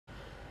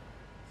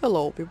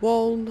Hello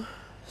everyone,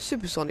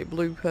 Supersonic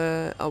Blue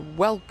here, and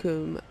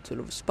welcome to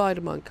another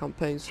Spider-Man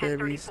campaign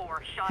series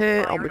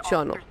here on my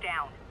channel.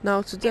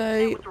 Now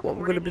today, what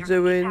we're going to be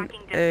doing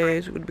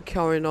is we're going to be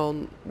carrying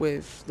on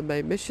with the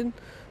main mission.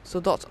 So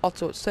Dr.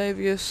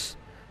 Octavius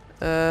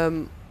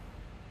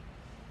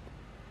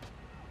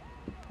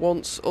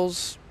wants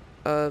us,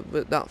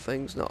 but that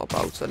thing's not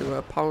about anyway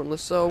apparently,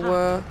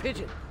 so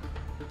Pigeon.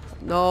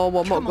 no,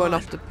 I'm not going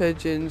after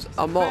pigeons.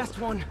 I'm not. Fast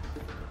one.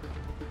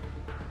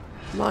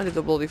 Minded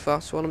the bloody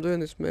fast one. I'm doing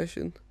this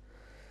mission.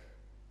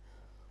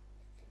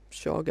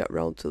 Sure, I'll get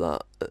round to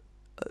that at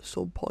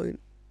some point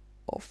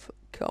off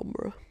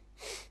camera.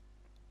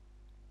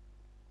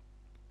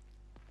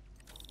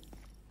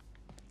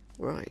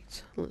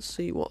 Right, let's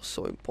see what's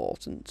so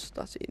important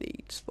that he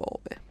needs for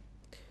me.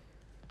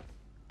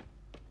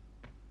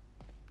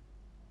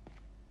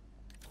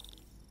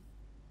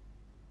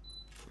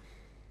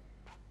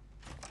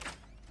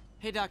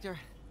 Hey, Doctor.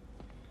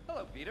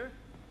 Hello, Peter.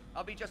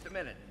 I'll be just a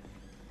minute.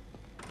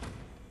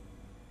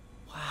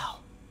 Wow.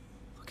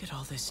 Look at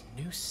all this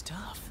new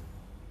stuff.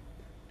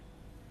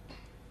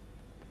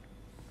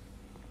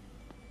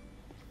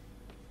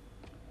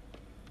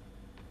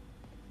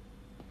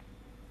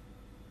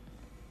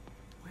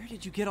 Where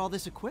did you get all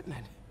this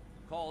equipment?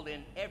 Called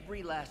in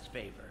every last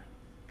favor.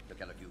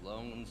 Took out a few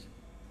loans.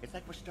 It's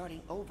like we're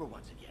starting over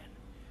once again.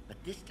 But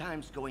this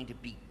time's going to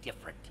be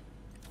different.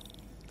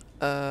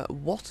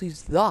 What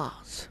is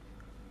that?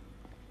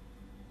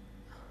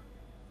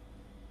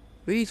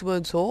 These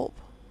weren't up.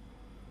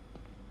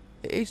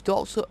 He's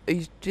Doctor.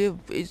 He's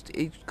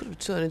gonna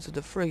turn into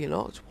the friggin'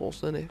 octopus,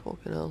 isn't he?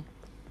 Fucking hell.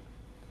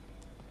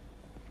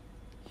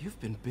 You've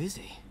been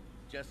busy.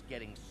 Just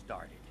getting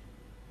started.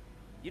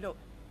 You know,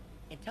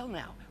 until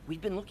now, we've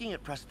been looking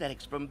at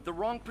prosthetics from the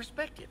wrong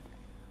perspective.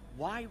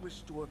 Why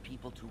restore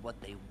people to what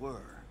they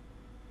were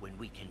when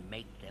we can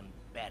make them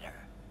better?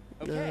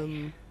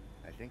 Okay.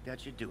 I think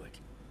that should do it.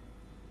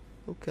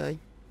 Okay.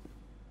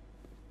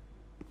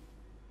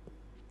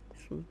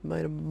 So we've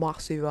made a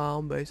massive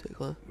arm,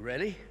 basically.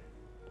 Ready?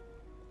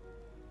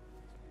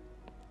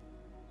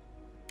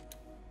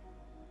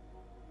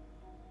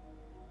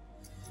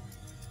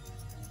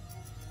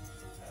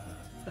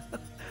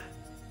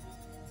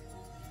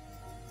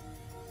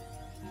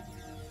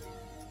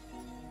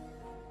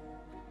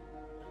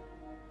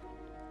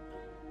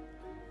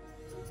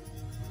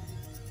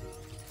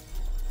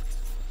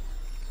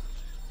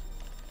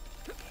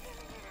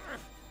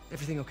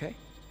 Everything okay?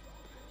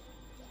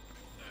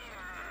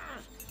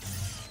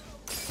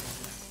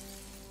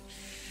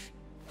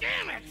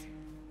 Damn it!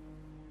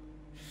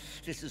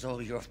 This is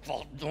all your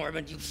fault,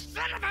 Norman, you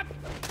son of a...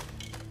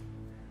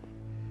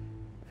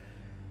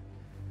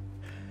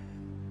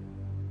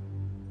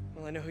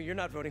 Well, I know who you're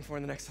not voting for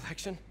in the next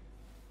election.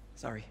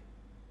 Sorry.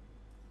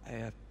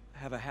 I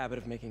have a habit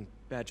of making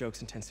bad jokes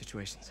in tense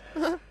situations.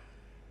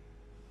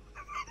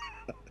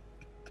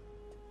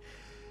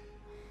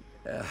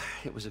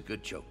 It was a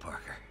good joke,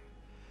 Parker.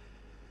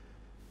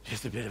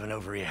 Just a bit of an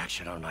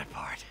overreaction on my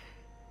part.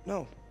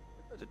 No,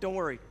 don't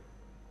worry.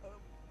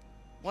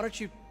 Why don't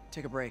you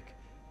take a break?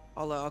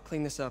 I'll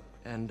clean this up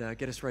and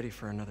get us ready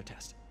for another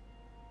test.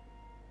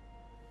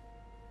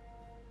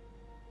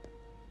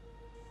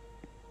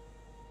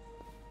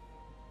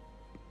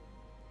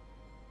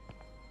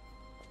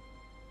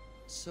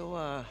 So,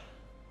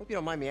 hope you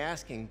don't mind me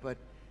asking, but it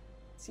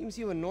seems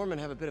you and Norman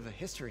have a bit of a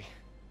history.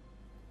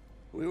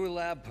 We were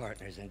lab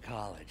partners in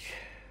college.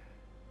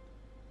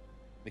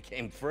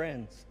 Became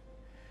friends.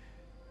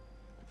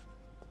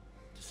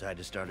 Decided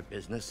to start a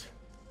business.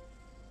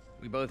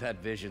 We both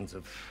had visions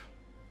of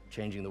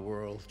changing the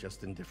world,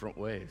 just in different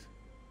ways.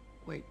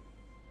 Wait,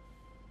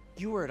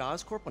 you were at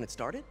Oscorp when it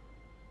started?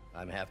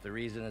 I'm half the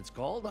reason it's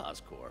called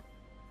Oscorp.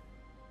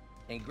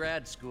 In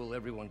grad school,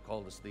 everyone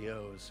called us the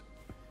O's.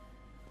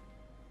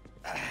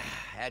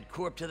 Add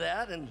Corp to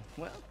that, and,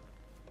 well,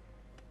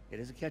 it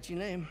is a catchy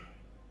name.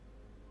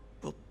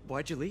 Well,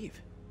 why'd you leave?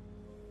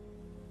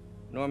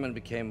 Norman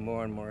became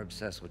more and more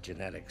obsessed with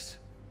genetics.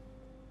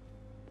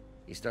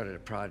 He started a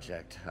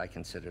project I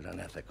considered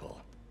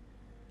unethical.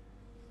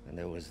 And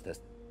there was this...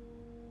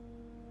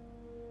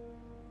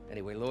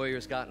 Anyway,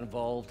 lawyers got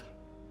involved.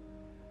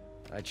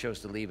 I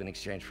chose to leave in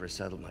exchange for a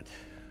settlement.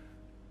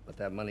 But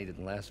that money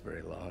didn't last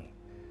very long.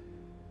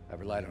 I've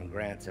relied on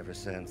grants ever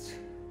since.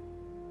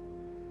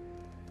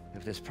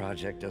 If this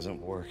project doesn't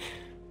work...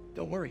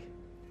 Don't worry.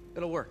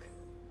 It'll work.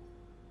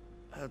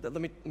 Let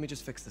me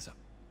just fix this up.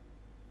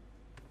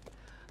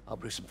 I'll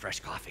brew some fresh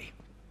coffee.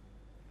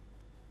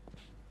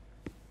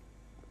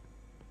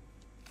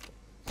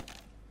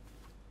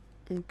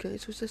 Okay,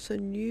 so is this a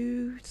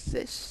new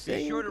thing?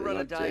 Be sure to run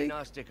a that I do?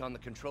 diagnostic on the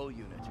control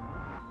unit.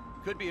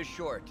 Could be a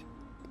short.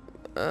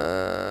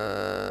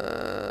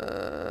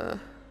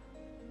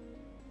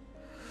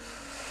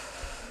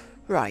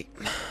 Right.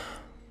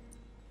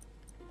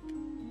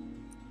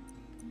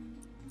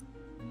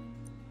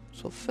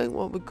 So I think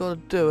what we've got to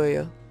do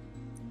here.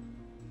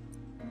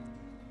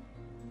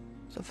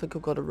 So I think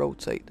I've got to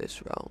rotate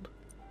this round.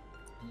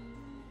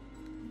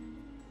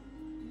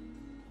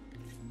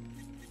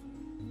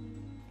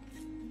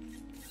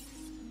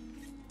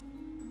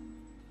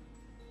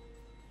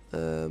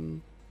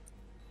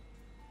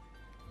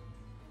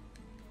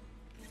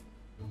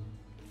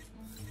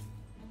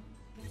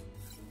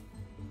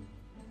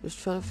 Just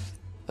trying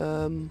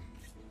to.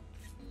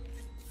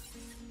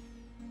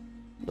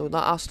 No,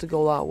 that has to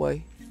go that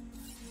way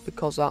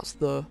because that's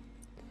the.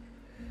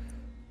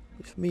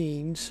 Which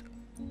means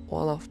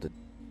I'll have to.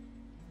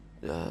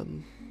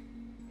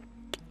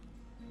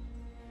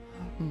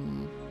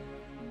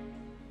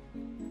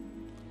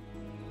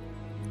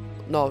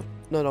 No,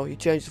 you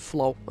change the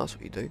flow. That's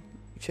what you do.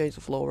 You change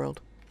the flow around.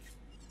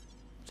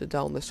 So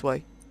down this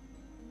way.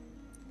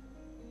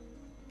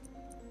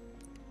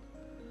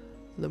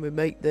 And then we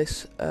make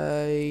this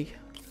a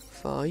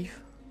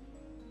 5.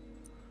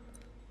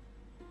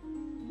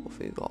 What have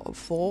we got? A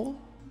 4?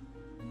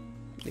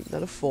 I think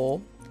that a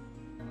 4.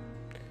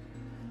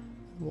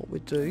 And what we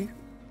do,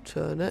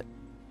 turn it.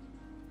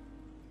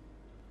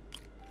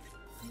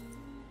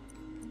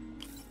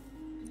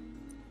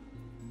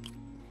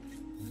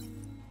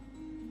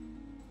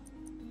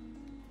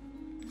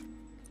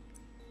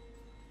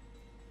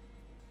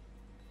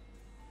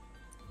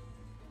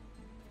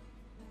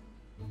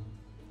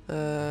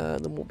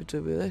 Then what we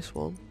do with this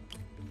one.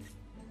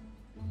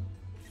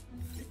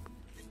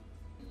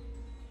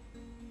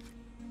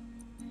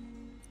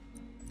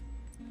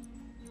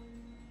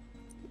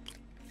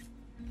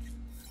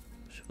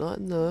 So that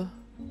in there.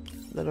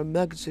 Then a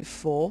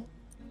 -4.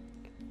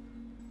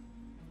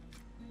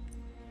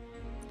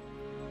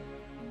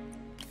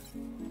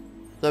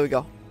 There we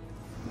go.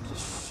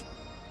 Just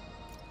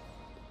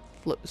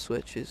flip the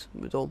switches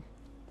and we're done.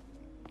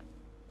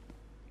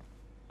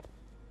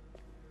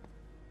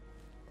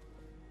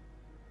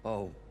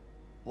 Oh,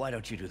 why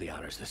don't you do the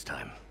honors this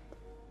time?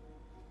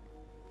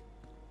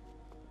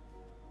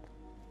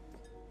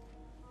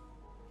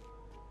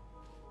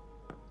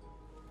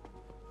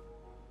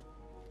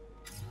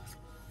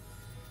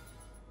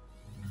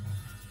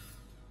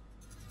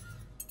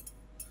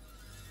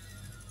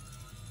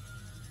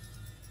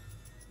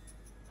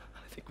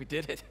 I think we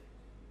did it.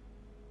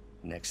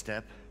 Next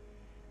step,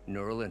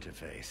 neural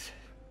interface.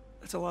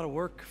 That's a lot of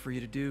work for you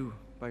to do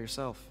by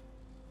yourself.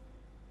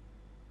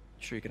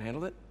 Sure you can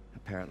handle it?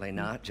 Apparently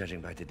not,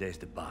 judging by today's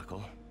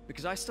debacle.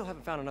 Because I still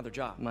haven't found another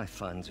job. My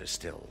funds are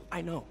still...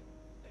 I know.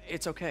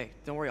 It's okay.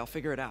 Don't worry, I'll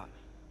figure it out.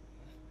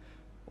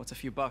 What's a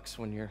few bucks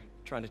when you're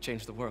trying to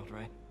change the world,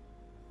 right?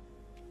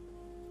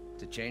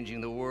 to changing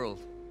the world.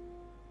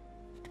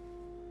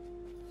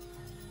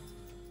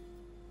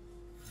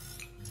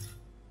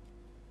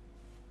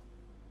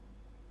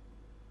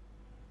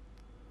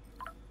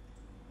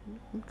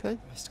 Okay.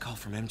 Missed call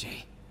from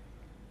MJ.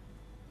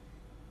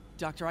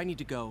 Doctor, I need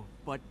to go,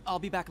 but I'll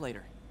be back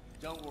later.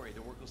 Don't worry,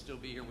 the work will still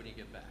be here when you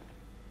get back.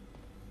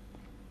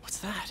 What's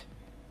that?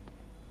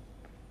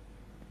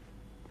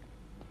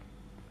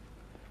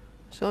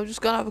 So I'm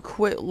just gonna have a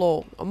quick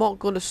look. I'm not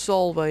gonna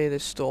solve any of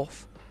this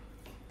stuff,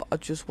 but I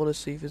just want to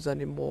see if there's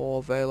any more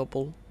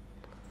available.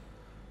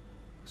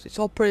 So it's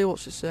all pretty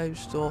much the same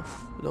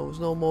stuff. There's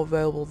no more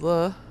available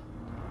there.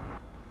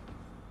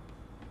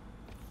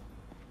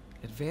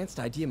 Advanced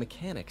idea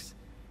mechanics.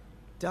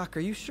 Doc,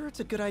 are you sure it's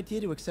a good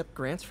idea to accept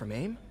grants from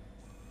AIM?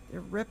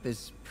 Their rep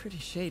is pretty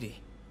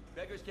shady.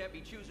 Beggars can't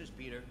be choosers,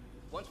 Peter.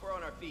 Once we're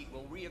on our feet,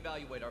 we'll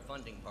reevaluate our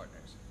funding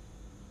partners.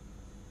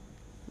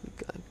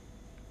 Okay.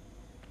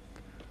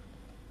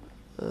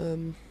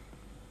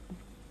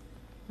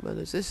 Well,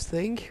 there's this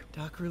thing.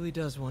 Doc really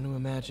does want to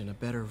imagine a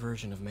better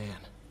version of man.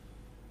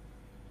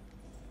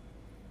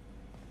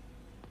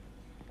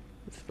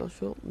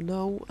 Special?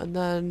 No, and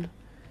then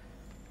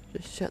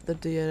just check the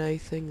DNA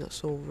thing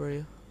that's over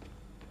here.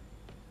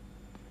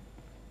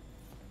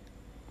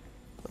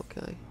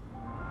 Okay.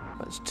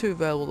 There's 2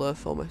 available there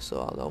for me,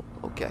 so I know.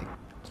 Okay.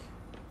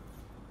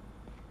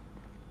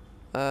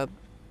 Not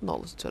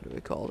listen to the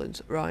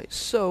recordings. Right,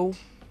 so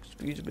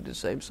it's usually the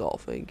same sort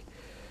of thing.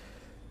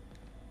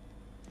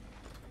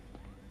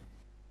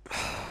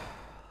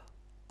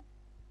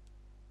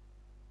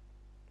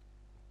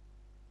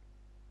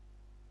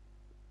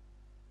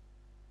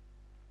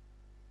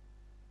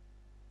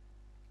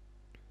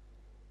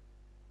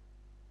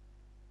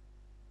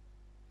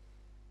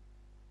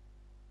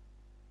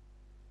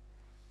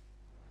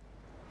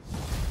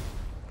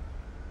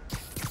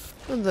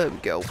 And there we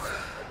go.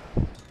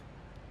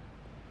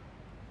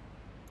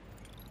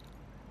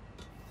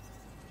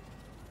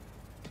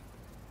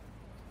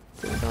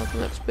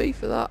 $3,000 XP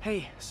for that.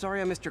 Hey,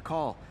 sorry I missed your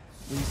call.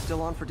 Are you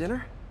still on for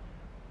dinner?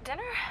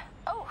 Dinner?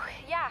 Oh,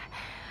 yeah.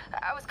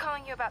 I was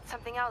calling you about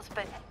something else,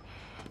 but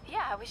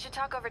yeah, we should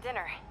talk over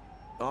dinner.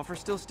 Offer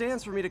still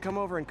stands for me to come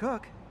over and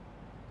cook.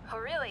 Oh,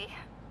 really?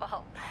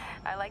 Well,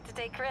 I like to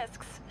take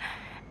risks.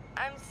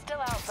 I'm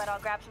still out, but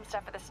I'll grab some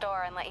stuff at the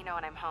store and let you know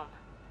when I'm home.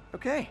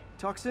 Okay,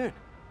 talk soon.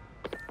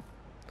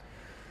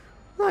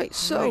 Right,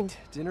 so Right,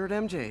 dinner at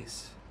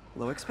MJ's.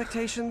 Low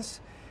expectations.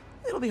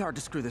 It'll be hard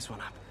to screw this one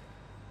up.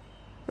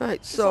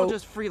 right, So I'll so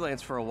just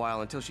freelance for a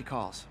while until she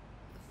calls.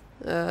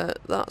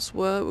 that's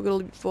where we're gonna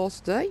leave it for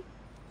today.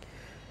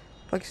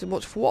 Thank you so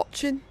much for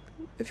watching.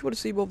 if you want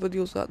to see more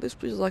videos like this,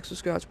 please like,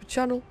 subscribe to my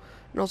channel,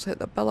 and also hit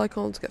that bell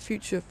icon to get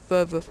future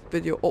further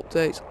video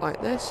updates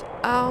like this,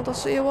 and I'll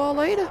see you all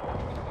later.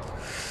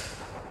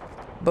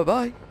 Bye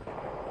bye.